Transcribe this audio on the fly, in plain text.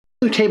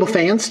Hello table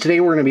fans, today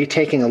we're going to be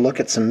taking a look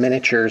at some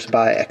miniatures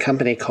by a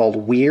company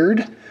called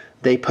Wyrd.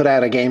 They put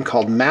out a game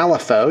called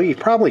Malifaux. You've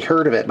probably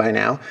heard of it by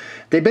now.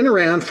 They've been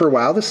around for a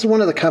while. This is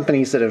one of the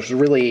companies that has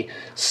really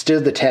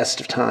stood the test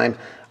of time.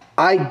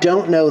 I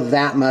don't know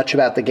that much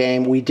about the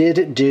game. We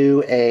did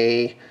do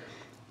a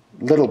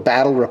little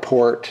battle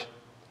report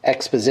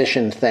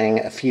exposition thing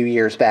a few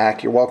years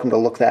back. You're welcome to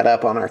look that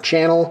up on our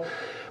channel.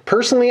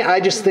 Personally,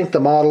 I just think the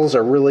models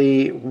are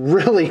really,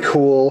 really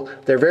cool.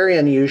 They're very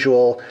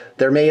unusual.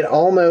 They're made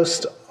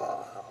most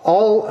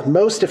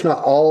if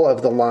not all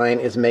of the line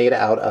is made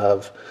out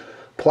of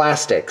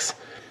plastics.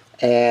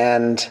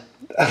 And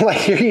like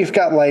here you've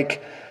got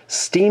like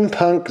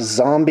steampunk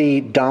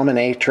zombie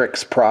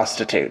dominatrix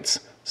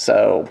prostitutes.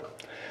 So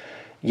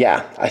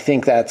yeah, I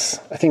think that's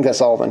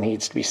all that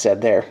needs to be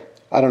said there.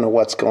 I don't know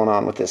what's going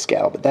on with this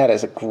gal, but that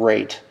is a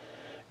great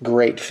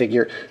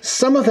figure.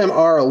 Some of them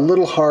are a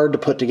little hard to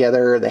put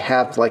together. They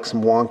have like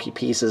some wonky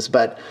pieces,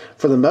 but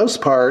for the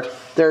most part,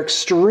 they're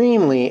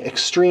extremely,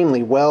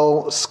 extremely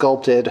well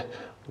sculpted,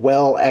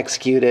 well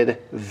executed,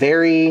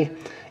 very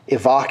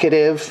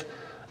evocative.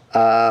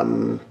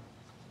 You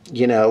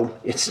know,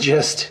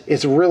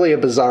 it's really a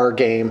bizarre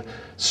game.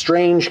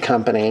 Strange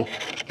company,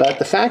 but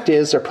the fact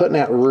is they're putting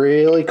out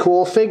really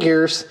cool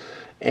figures,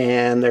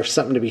 and there's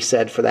something to be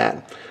said for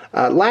that.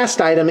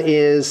 Last item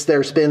is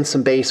there's been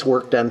some base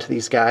work done to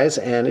these guys,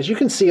 and as you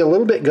can see, a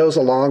little bit goes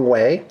a long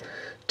way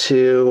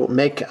to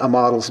make a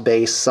model's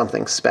base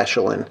something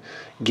special and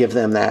give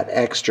them that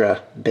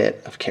extra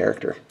bit of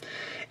character.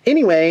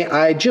 Anyway,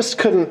 I just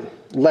couldn't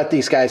let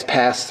these guys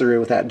pass through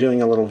without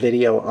doing a little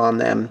video on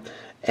them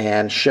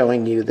and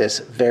showing you this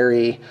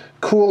very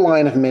cool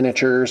line of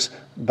miniatures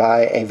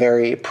by a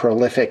very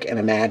prolific and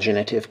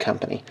imaginative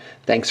company.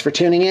 Thanks for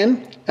tuning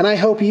in, and I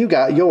hope you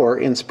got your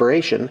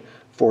inspiration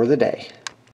for the day.